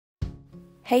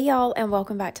Hey y'all, and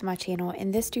welcome back to my channel.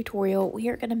 In this tutorial we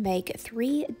are going to make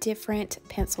 3 different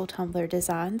pencil tumbler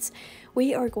designs.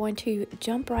 We are going to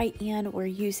jump right in. We're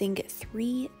using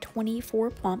 3 24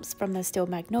 plumps from the Steel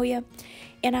Magnolia,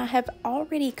 and I have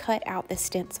already cut out the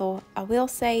stencil. I will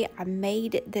say I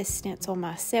made this stencil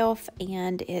myself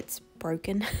and it's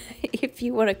broken if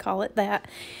you want to call it that.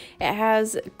 It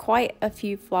has quite a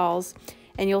few flaws,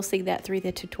 and you'll see that through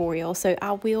the tutorial. So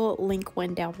I will link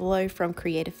one down below from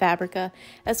Creative Fabrica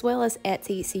as well as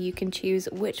Etsy, so you can choose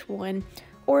which one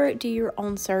or do your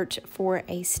own search for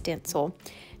a stencil.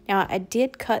 Now I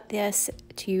did cut this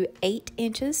to 8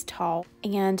 inches tall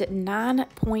and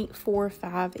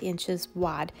 9.45 inches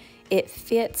wide. It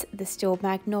fits the Steel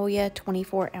Magnolia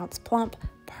 24-ounce plump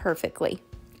perfectly.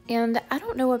 And I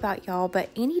don't know about y'all, but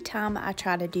anytime I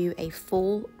try to do a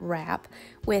full wrap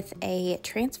with a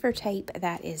transfer tape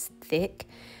that is thick,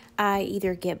 I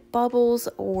either get bubbles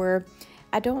or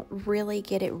I don't really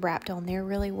get it wrapped on there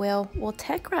really well. Well,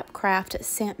 Teckwrapcraft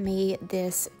sent me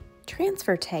this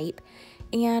transfer tape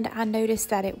and I noticed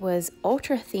that it was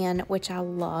ultra thin, which I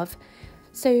love.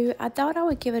 So I thought I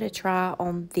would give it a try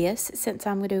on this since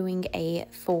I'm doing a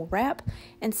full wrap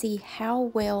and see how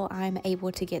well I'm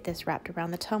able to get this wrapped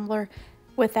around the tumbler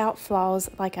without flaws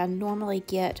like I normally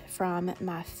get from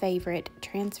my favorite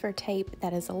transfer tape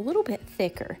that is a little bit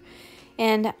thicker.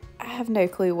 And I have no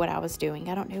clue what I was doing.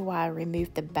 I don't know why I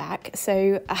removed the back.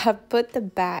 So I put the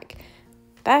back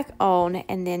on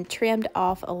and then trimmed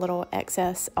off a little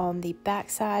excess on the back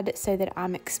side so that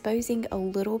I'm exposing a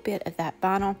little bit of that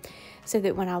vinyl, so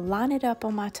that when I line it up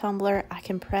on my tumbler I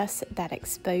can press that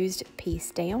exposed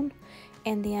piece down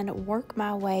and then work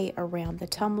my way around the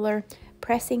tumbler,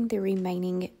 pressing the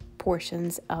remaining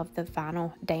portions of the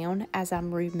vinyl down as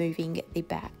I'm removing the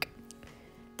back.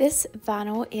 This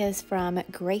vinyl is from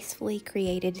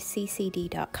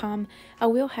gracefullycreatedccd.com. I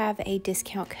will have a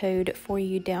discount code for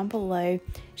you down below.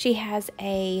 She has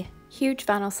a huge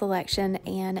vinyl selection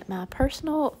and my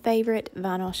personal favorite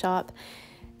vinyl shop.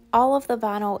 All of the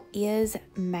vinyl is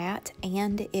matte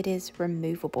and it is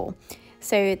removable.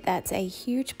 So that's a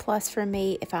huge plus for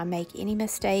me. If I make any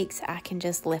mistakes, I can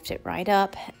just lift it right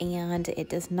up and it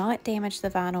does not damage the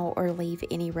vinyl or leave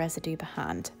any residue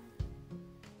behind.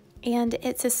 And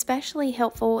it's especially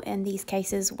helpful in these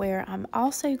cases where I'm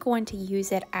also going to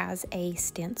use it as a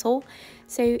stencil,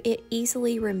 so it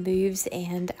easily removes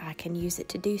and I can use it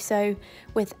to do so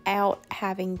without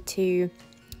having to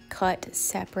cut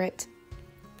separate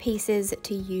pieces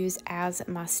to use as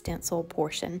my stencil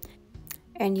portion.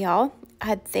 And y'all,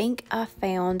 I think I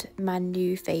found my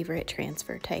new favorite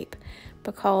transfer tape,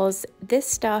 because this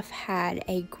stuff had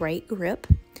a great grip.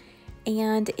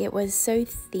 And it was so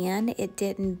thin it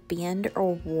didn't bend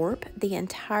or warp the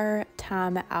entire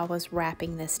time I was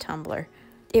wrapping this tumbler.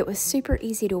 It was super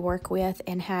easy to work with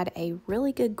and had a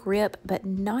really good grip, but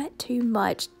not too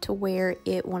much to where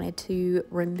it wanted to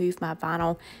remove my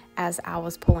vinyl as I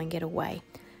was pulling it away.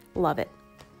 Love it.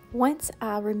 Once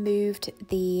I removed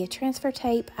the transfer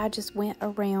tape, I just went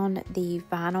around the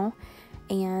vinyl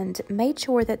and made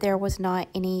sure that there was not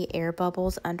any air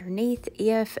bubbles underneath.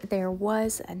 If there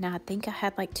was, and I think I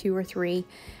had like 2 or 3,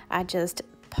 I just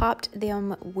popped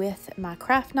them with my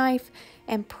craft knife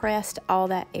and pressed all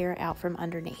that air out from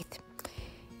underneath.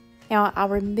 Now I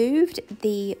removed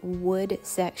the wood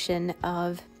section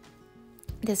of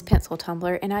this pencil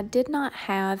tumbler, and I did not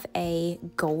have a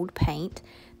gold paint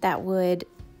that would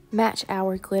match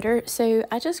our glitter, so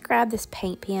I just grabbed this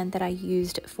paint pen that I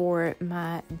used for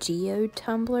my geode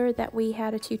tumbler that we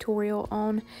had a tutorial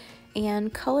on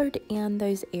and colored in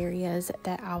those areas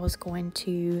that I was going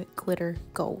to glitter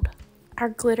gold. Our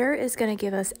glitter is going to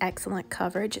give us excellent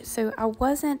coverage, so I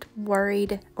wasn't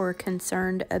worried or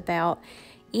concerned about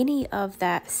any of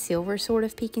that silver sort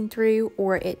of peeking through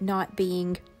or it not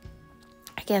being,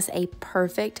 I guess, a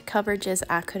perfect coverage as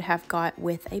I could have got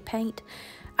with a paint.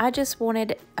 I just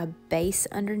wanted a base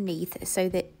underneath so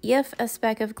that if a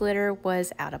speck of glitter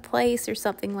was out of place or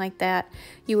something like that,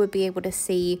 you would be able to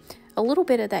see a little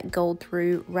bit of that gold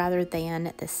through rather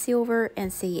than the silver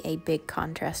and see a big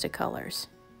contrast of colors.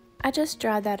 I just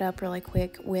dried that up really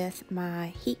quick with my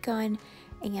heat gun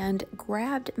and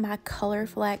grabbed my Color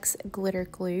Flex glitter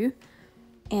glue.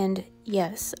 And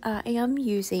yes, I am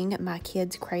using my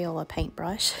kids' Crayola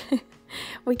paintbrush.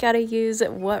 We gotta use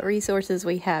what resources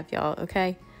we have, y'all,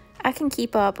 okay? I can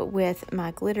keep up with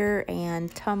my glitter and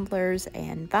tumblers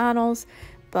and vinyls,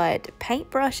 but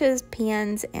paintbrushes,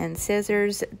 pens, and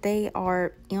scissors, they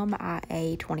are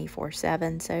MIA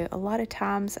 24/7. So a lot of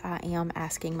times I am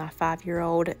asking my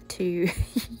 5-year-old to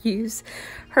use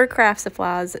her craft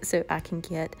supplies so I can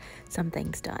get some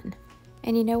things done.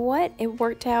 And you know what? It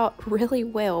worked out really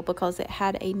well because it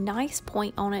had a nice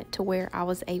point on it to where I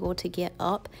was able to get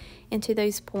up into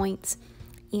those points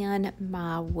in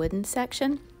my wooden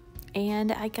section.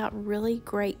 And I got really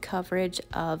great coverage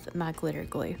of my glitter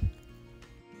glue.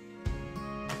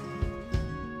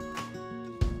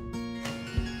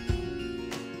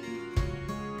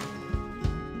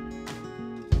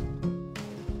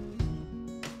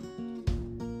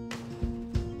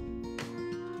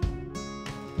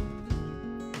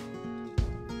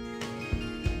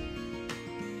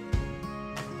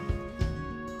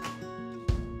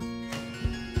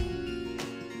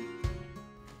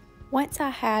 Once I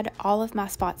had all of my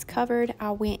spots covered,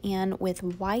 I went in with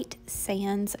white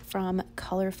sands from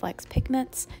Colorflex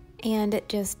Pigments and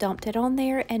just dumped it on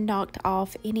there and knocked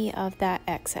off any of that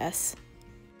excess.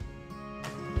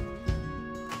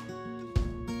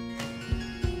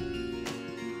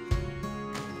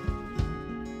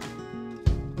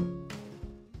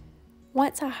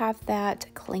 Once I have that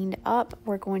cleaned up,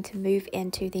 we're going to move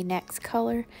into the next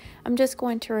color. I'm just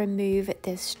going to remove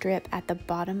this strip at the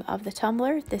bottom of the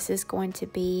tumbler. This is going to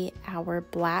be our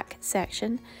black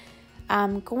section.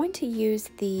 I'm going to use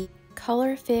the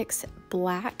Color Fix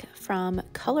Black from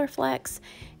Colorflex,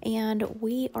 and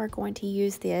we are going to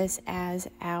use this as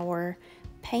our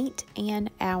paint and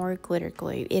our glitter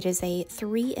glue. It is a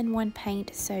 3-in-1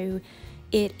 paint, so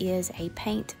it is a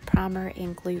paint, primer,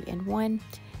 and glue in one.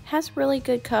 Has really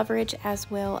good coverage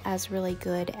as well as really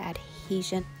good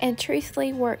adhesion, and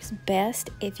truthfully works best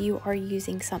if you are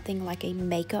using something like a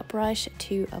makeup brush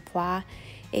to apply.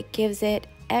 It gives it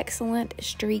excellent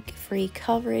streak-free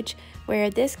coverage, where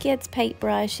this kid's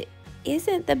paintbrush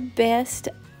isn't the best,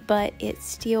 but it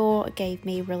still gave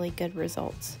me really good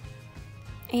results.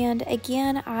 And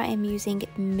again, I am using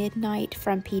Midnight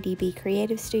from PDB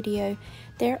Creative Studio.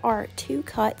 There are 2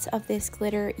 cuts of this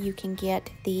glitter. You can get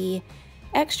the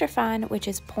extra fine, which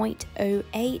is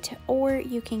 0.08, or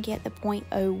you can get the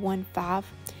 0.015.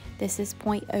 This is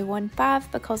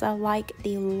 0.015 because I like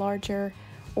the larger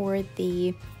or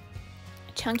the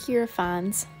chunkier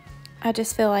fines. I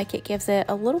just feel like it gives it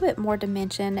a little bit more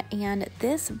dimension, and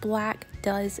this black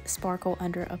does sparkle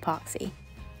under epoxy.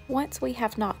 Once we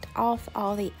have knocked off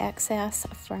all the excess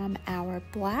from our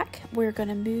black, we're going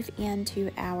to move into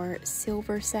our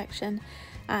silver section.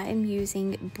 I am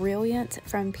using Brilliant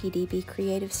from PDB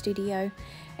Creative Studio,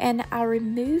 and I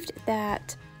removed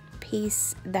that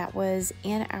piece that was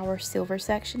in our silver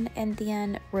section and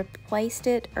then replaced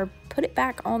it or put it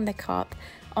back on the cup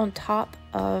on top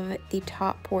of the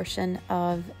top portion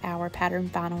of our pattern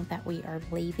vinyl that we are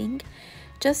leaving,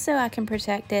 just so I can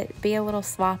protect it, be a little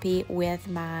sloppy with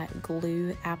my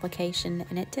glue application,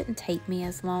 and it didn't take me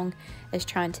as long as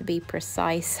trying to be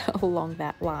precise along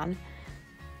that line.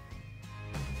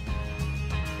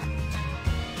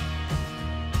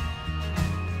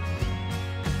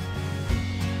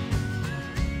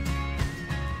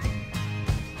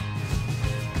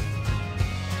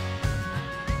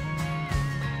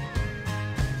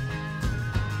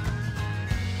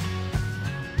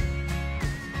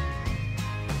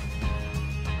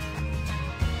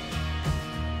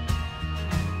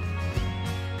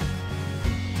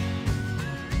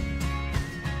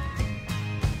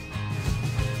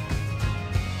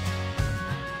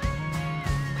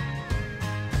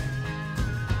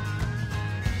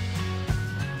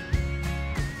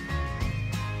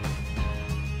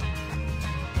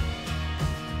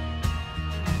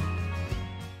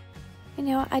 You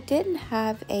know, I didn't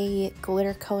have a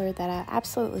glitter color that I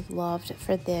absolutely loved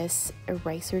for this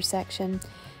eraser section.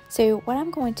 So what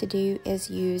I'm going to do is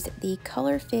use the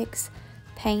Color Fix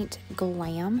Paint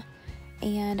Glam,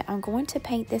 and I'm going to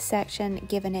paint this section,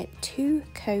 giving it 2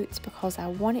 coats because I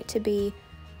want it to be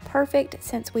perfect.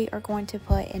 Since we are going to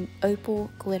put an opal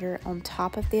glitter on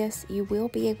top of this, you will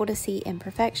be able to see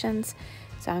imperfections.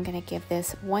 So I'm going to give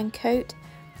this 1 coat,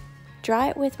 dry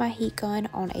it with my heat gun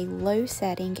on a low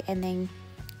setting, and then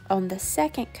on the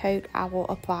 2nd coat I will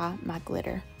apply my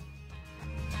glitter.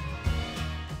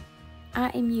 I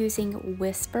am using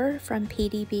Whisper from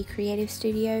PDB Creative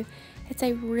Studio. It's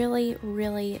a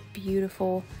really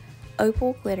beautiful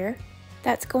opal glitter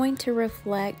that's going to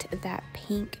reflect that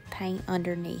pink paint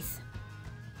underneath.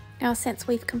 Now, since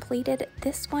we've completed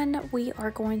this one, we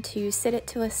are going to sit it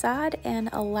to a side and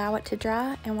allow it to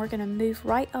dry, and we're going to move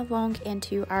right along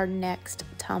into our next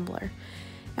tumbler.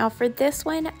 Now for this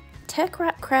one,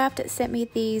 Teckwrapcraft sent me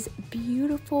these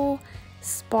beautiful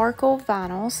sparkle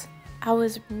vinyls. I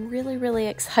was really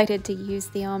excited to use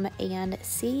them and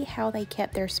see how they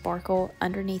kept their sparkle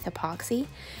underneath epoxy.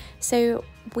 So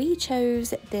we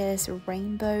chose this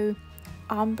rainbow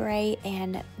ombre,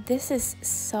 and this is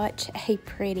such a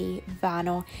pretty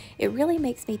vinyl. It really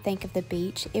makes me think of the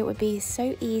beach. It would be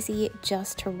so easy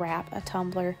just to wrap a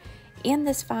tumbler in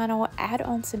this vinyl, add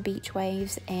on some beach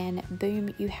waves, and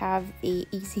boom, you have the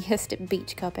easiest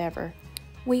beach cup ever.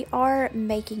 We are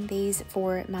making these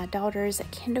for my daughter's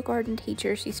kindergarten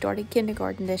teacher. She started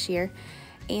kindergarten this year,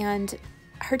 and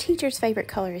her teacher's favorite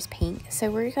color is pink. So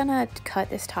we're gonna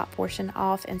cut this top portion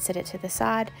off and set it to the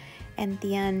side, and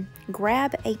then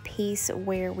grab a piece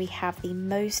where we have the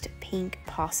most pink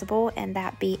possible, and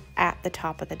that be at the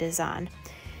top of the design.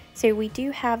 So we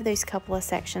do have those couple of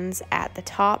sections at the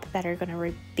top that are going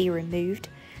to be removed.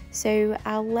 So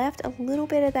I left a little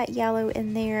bit of that yellow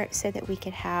in there so that we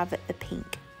could have the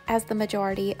pink as the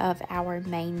majority of our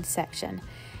main section.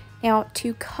 Now,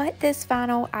 to cut this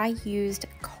vinyl, I used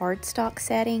cardstock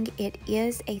setting. It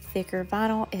is a thicker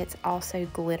vinyl. It's also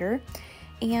glitter.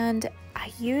 And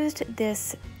I used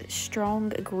this strong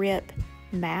grip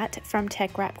mat from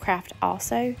Teckwrapcraft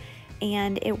also,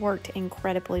 and it worked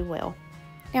incredibly well.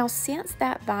 Now, since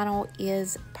that vinyl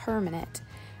is permanent,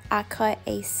 I cut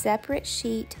a separate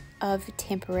sheet of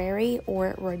temporary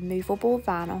or removable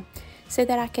vinyl so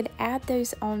that I could add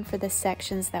those on for the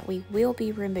sections that we will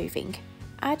be removing.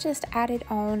 I just added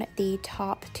on the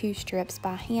top 2 strips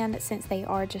by hand since they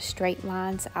are just straight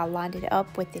lines. I lined it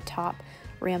up with the top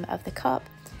rim of the cup.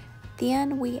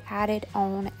 Then we added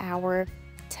on our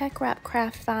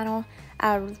Teckwrapcraft vinyl.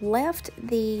 I left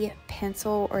the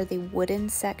pencil or the wooden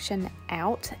section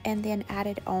out and then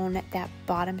added on that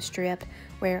bottom strip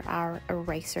where our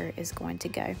eraser is going to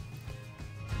go.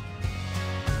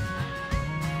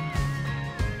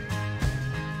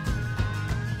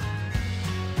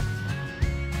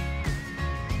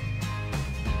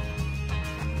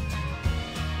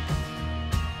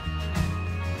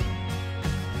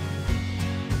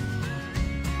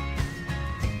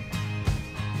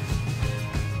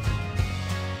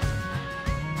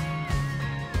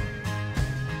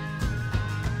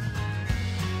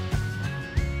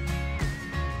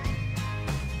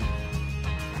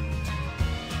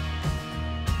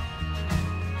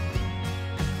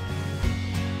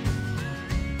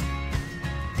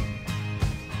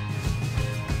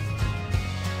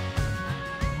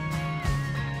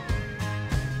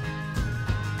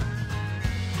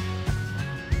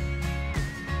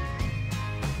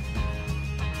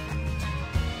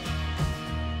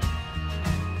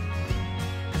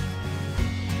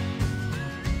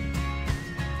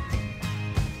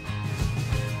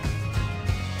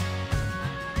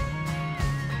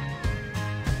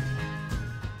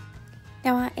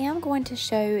 Now I am going to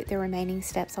show the remaining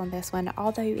steps on this one,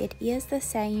 although it is the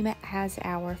same as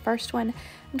our first one.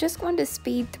 I'm just going to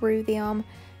speed through them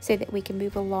so that we can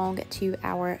move along to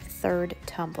our third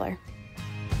tumbler.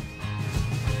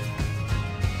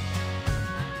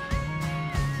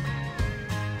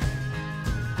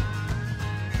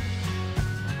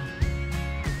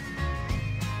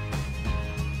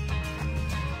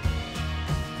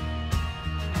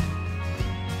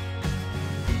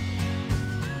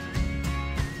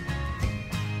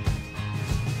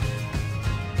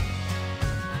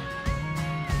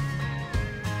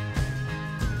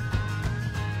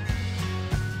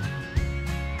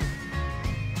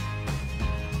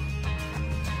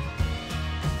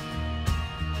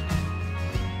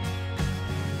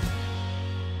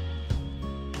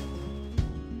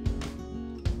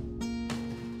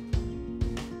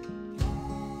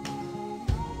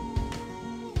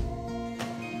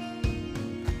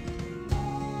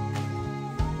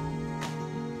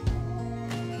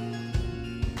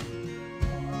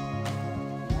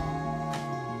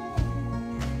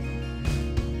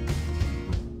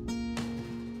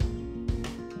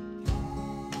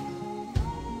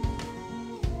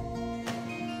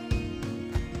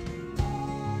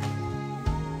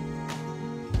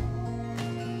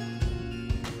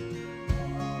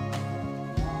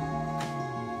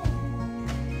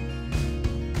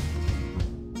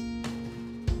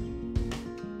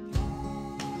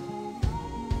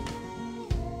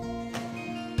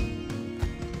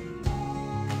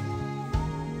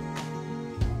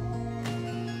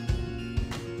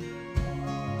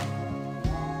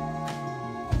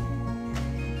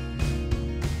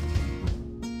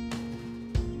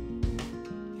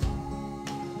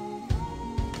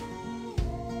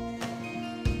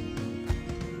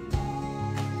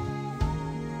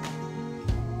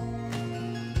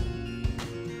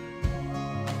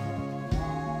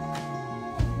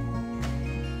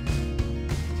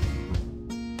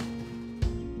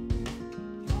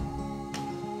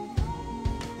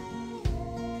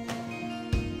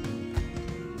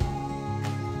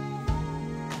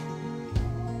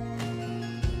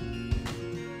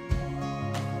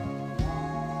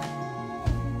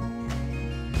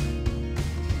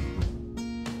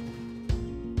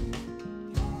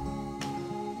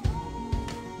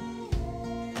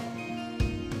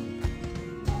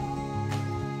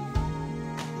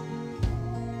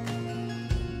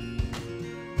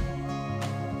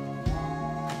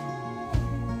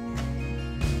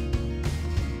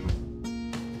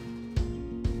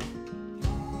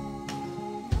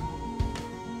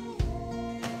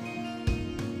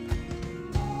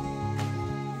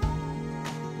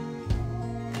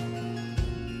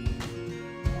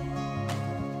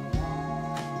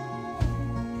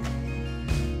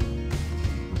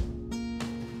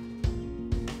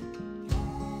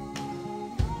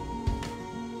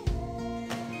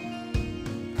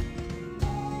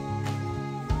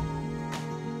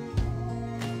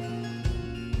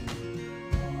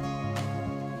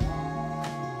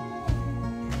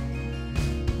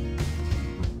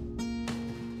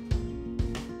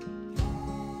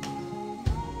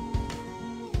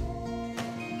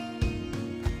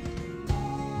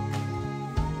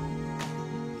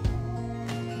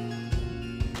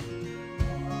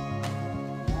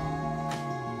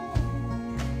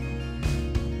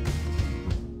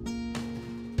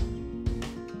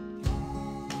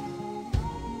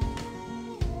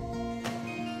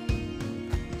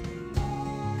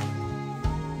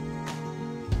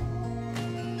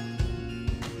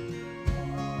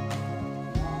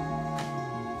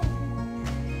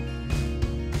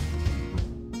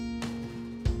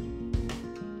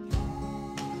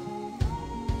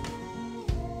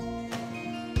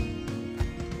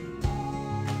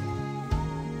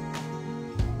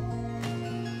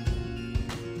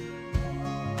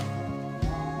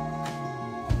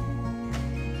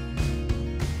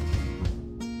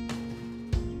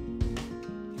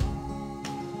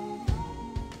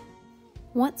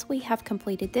 Once we have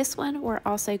completed this one, we're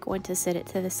also going to set it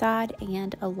to the side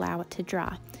and allow it to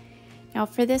dry. Now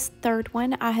for this third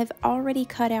one, I have already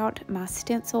cut out my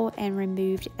stencil and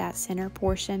removed that center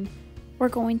portion. We're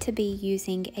going to be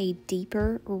using a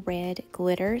deeper red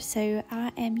glitter, so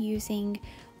I am using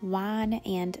wine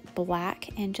and black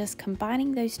and just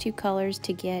combining those two colors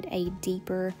to get a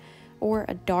deeper or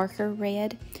a darker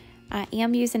red. I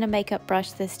am using a makeup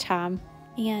brush this time,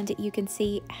 and you can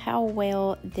see how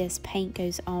well this paint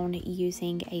goes on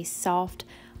using a soft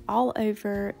all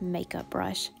over makeup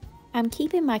brush. I'm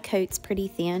keeping my coats pretty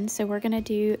thin, so we're going to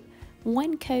do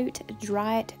one coat,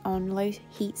 dry it on low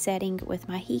heat setting with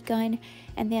my heat gun,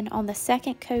 and then on the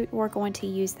second coat we're going to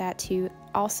use that to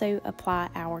also apply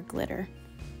our glitter.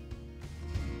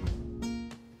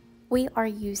 We are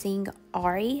using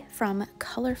Ari from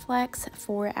Color Flex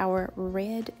for our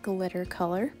red glitter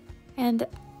color, and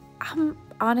I'm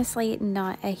honestly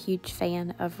not a huge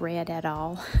fan of red at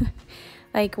all.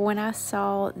 Like when I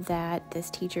saw that this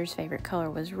teacher's favorite color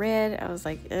was red, I was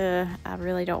like, I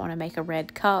really don't want to make a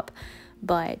red cup,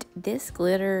 but this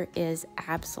glitter is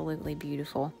absolutely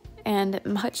beautiful. And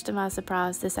much to my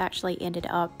surprise, this actually ended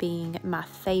up being my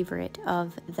favorite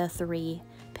of the 3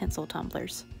 pencil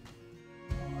tumblers.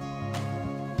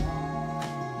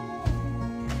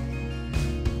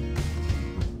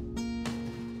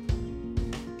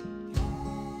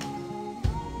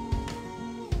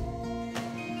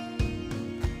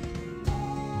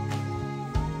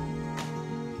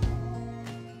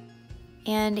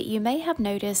 And you may have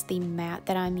noticed the mat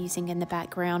that I'm using in the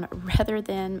background rather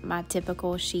than my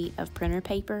typical sheet of printer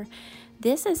paper.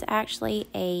 This is actually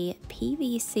a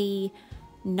PVC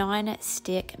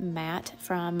non-stick mat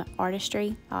from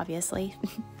Artistry, obviously.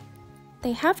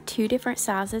 They have 2 different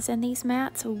sizes in these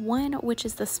mats, one which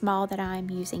is the small that I'm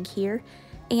using here,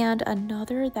 and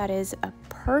another that is a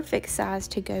perfect size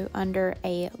to go under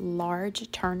a large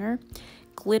turner.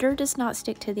 Glitter does not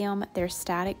stick to them, they're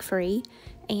static free,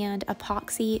 and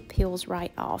epoxy peels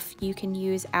right off. You can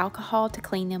use alcohol to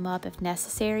clean them up if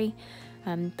necessary,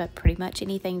 but pretty much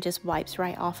anything just wipes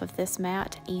right off of this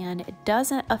mat, and it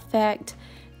doesn't affect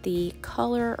the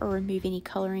color or remove any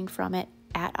coloring from it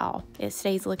at all. It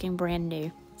stays looking brand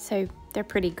new, so they're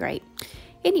pretty great.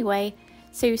 Anyway,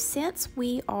 so since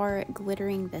we are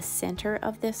glittering the center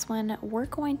of this one, we're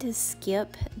going to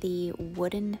skip the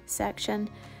wooden section,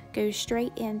 go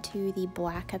straight into the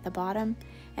black at the bottom,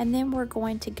 and then we're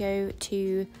going to go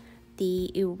to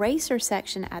the eraser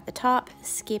section at the top,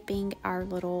 skipping our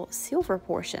little silver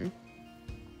portion.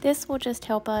 This will just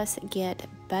help us get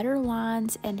better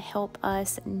lines and help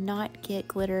us not get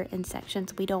glitter in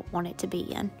sections we don't want it to be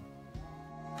in.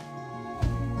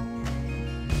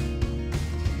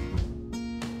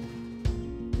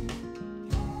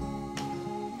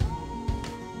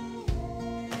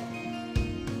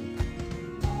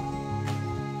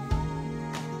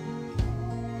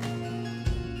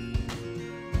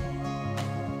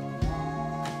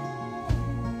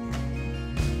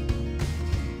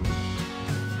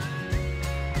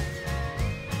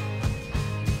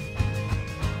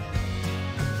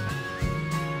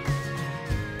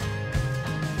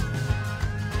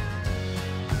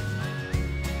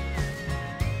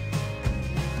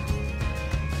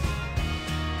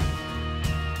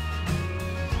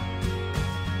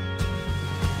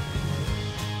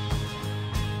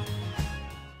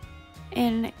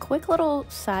 And quick little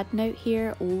side note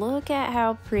here, look at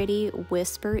how pretty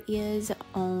Whisper is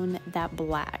on that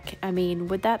black. I mean,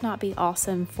 would that not be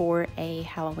awesome for a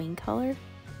Halloween color?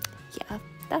 Yeah,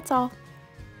 that's all.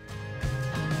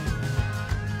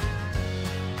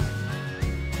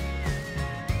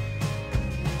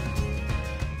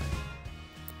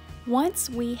 Once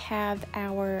we have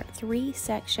our 3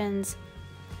 sections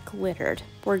glittered,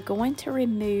 we're going to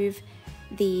remove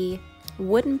the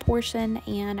wooden portion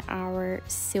and our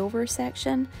silver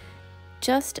section,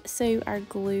 just so our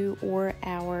glue or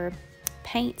our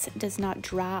paint does not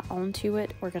dry onto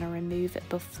it. We're going to remove it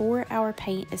before our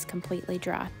paint is completely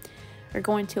dry. We're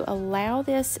going to allow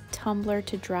this tumbler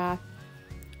to dry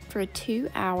for 2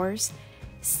 hours,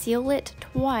 seal it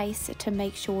twice to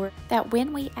make sure that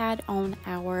when we add on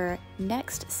our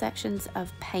next sections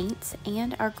of paints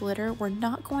and our glitter, we're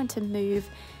not going to move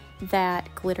that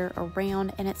glitter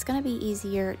around, and it's going to be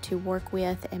easier to work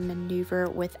with and maneuver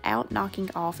without knocking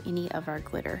off any of our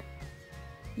glitter.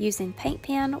 Using paint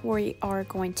pen, we are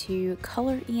going to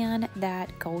color in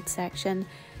that gold section,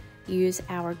 use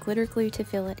our glitter glue to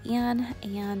fill it in,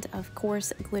 and of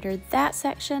course glitter that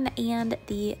section and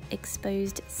the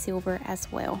exposed silver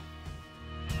as well.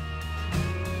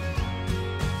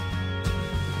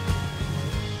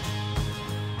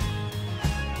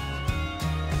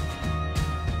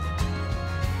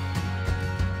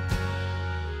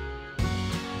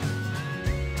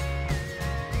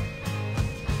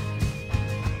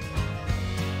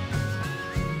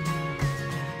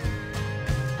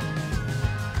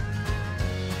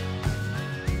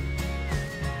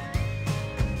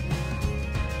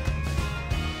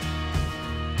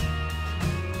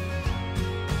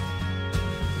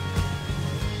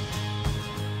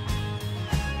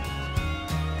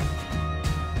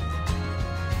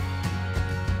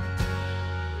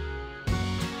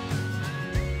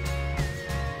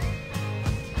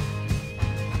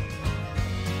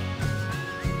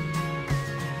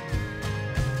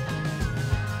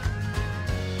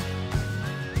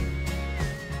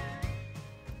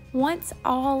 Once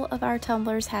all of our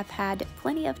tumblers have had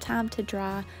plenty of time to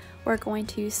dry, we're going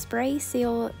to spray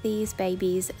seal these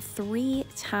babies 3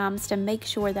 times to make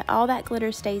sure that all that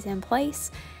glitter stays in place,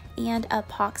 and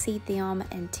epoxy them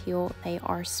until they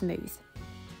are smooth.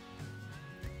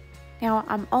 Now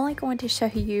I'm only going to show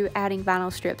you adding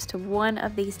vinyl strips to one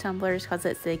of these tumblers because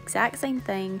it's the exact same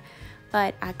thing,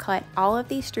 but I cut all of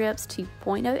these strips to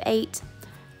 0.08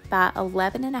 by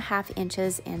 11.5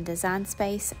 inches in design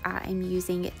space. I am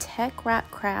using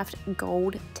Teckwrapcraft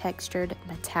gold textured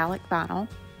metallic vinyl.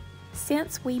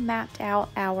 Since we mapped out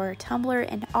our tumbler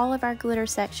and all of our glitter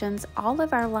sections, all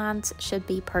of our lines should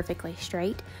be perfectly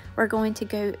straight. We're going to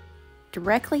go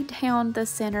directly down the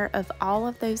center of all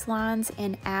of those lines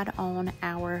and add on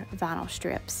our vinyl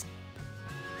strips.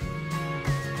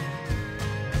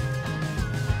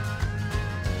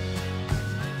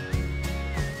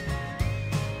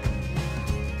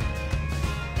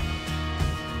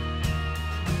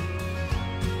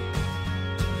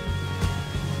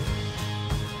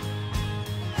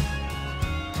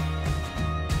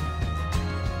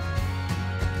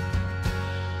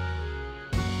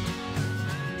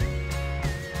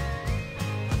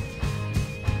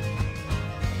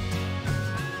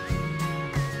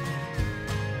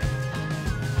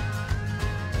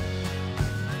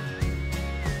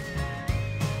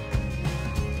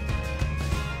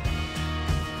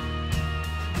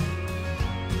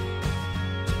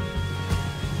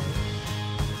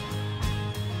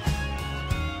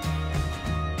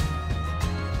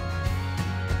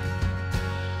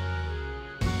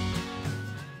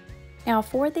 Now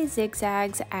for the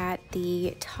zigzags at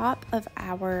the top of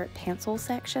our pencil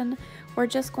section, we're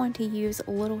just going to use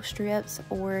little strips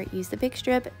or use the big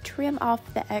strip, trim off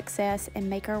the excess, and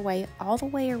make our way all the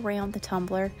way around the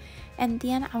tumbler. And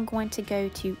then I'm going to go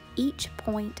to each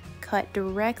point, cut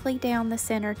directly down the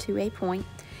center to a point,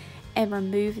 and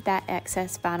remove that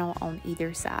excess vinyl on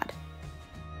either side.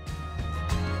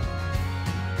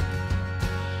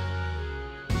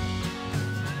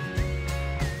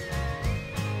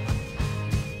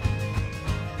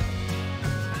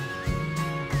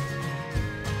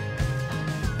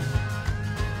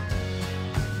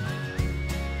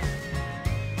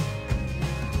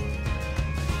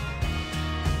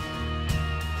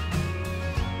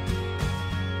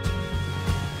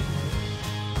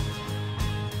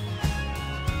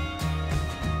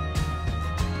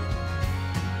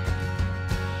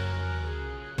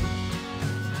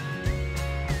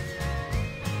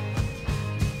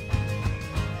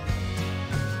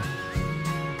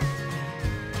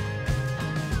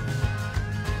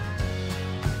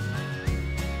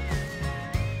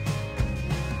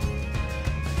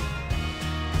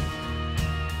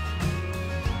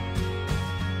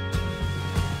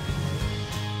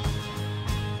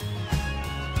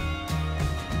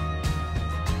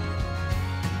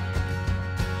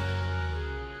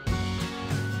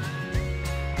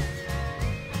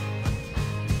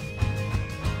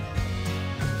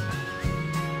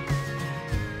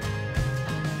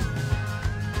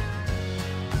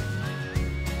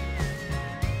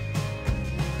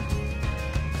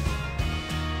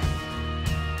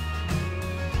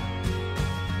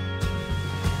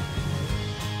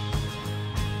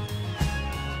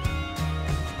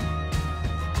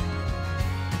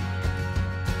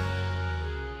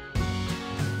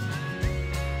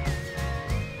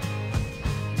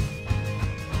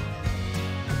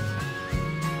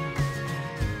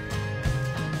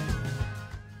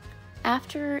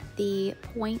 After the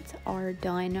points are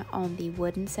done on the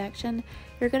wooden section,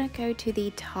 you're going to go to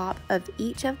the top of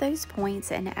each of those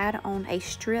points and add on a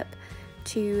strip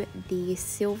to the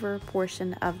silver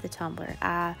portion of the tumbler.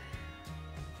 I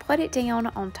put it down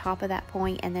on top of that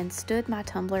point and then stood my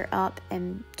tumbler up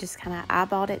and just kind of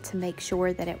eyeballed it to make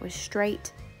sure that it was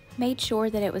straight. Made sure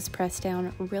that it was pressed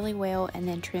down really well and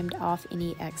then trimmed off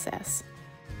any excess.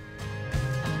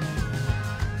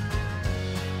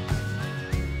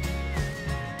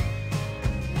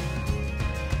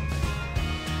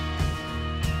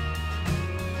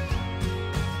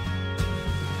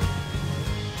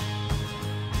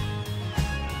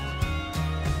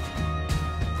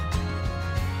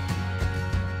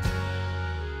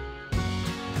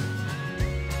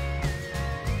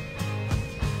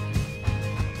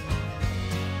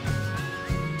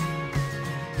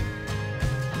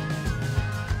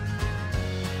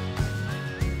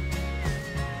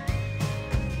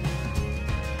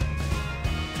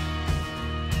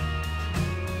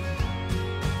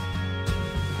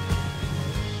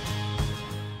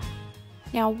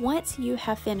 Now once you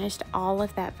have finished all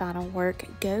of that vinyl work,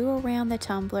 go around the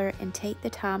tumbler and take the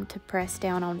time to press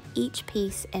down on each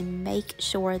piece and make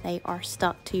sure they are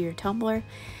stuck to your tumbler.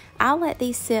 I let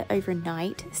these sit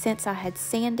overnight. Since I had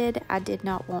sanded, I did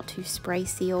not want to spray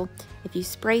seal. If you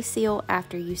spray seal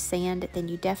after you sand, then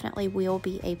you definitely will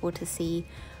be able to see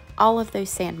all of those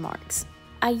sand marks.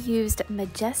 I used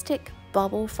Majestic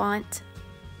Bubble font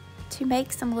to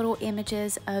make some little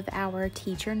images of our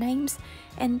teacher names,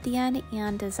 and then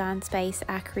in Design Space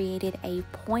I created a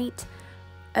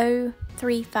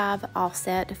 0.035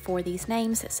 offset for these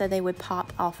names so they would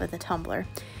pop off of the tumbler.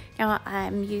 Now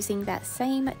I'm using that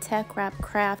same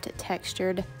Teckwrapcraft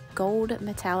textured gold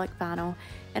metallic vinyl,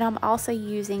 and I'm also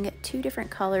using two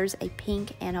different colors, a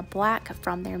pink and a black,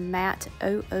 from their matte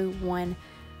 001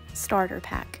 starter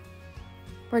pack.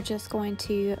 We're just going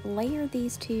to layer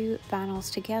these two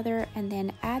vinyls together and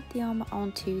then add them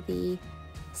onto the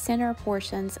center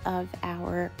portions of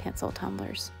our pencil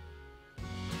tumblers.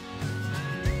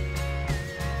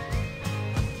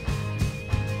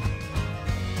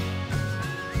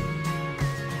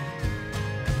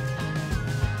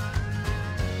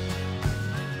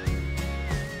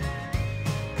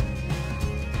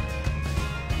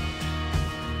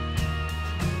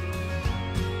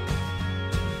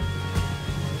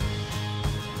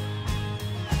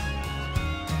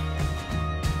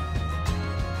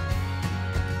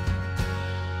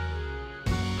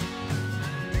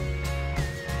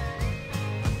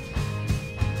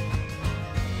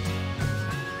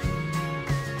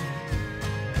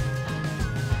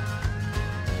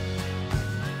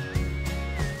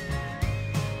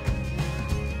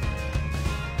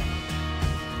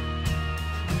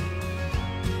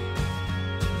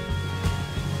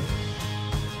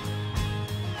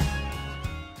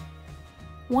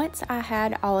 Once I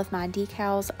had all of my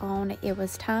decals on, it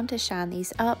was time to shine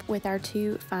these up with our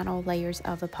two final layers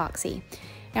of epoxy.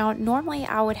 Now, normally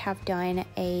I would have done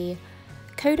a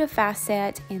coat of Fast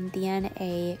Set and then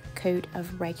a coat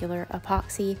of regular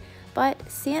epoxy, but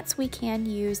since we can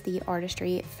use the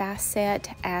Artistry Fast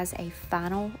Set as a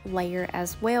final layer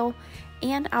as well,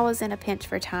 and I was in a pinch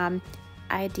for time,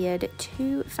 I did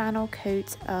two final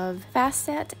coats of Fast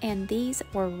Set and these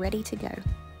were ready to go.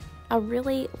 I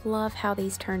really love how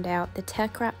these turned out. The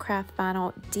Teckwrapcraft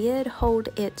vinyl did hold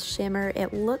its shimmer.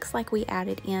 It looks like we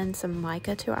added in some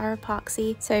mica to our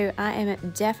epoxy, so I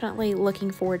am definitely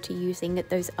looking forward to using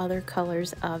those other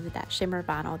colors of that shimmer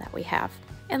vinyl that we have.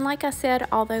 And like I said,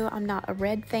 although I'm not a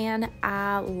red fan,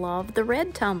 I love the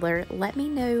red tumbler. Let me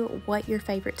know what your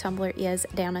favorite tumbler is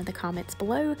down in the comments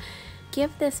below.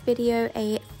 Give this video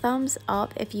a thumbs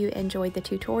up if you enjoyed the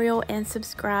tutorial and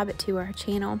subscribe to our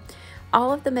channel.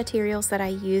 All of the materials that I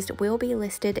used will be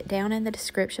listed down in the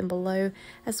description below,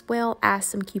 as well as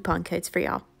some coupon codes for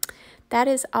y'all. That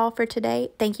is all for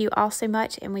today. Thank you all so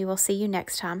much, and we will see you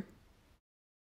next time.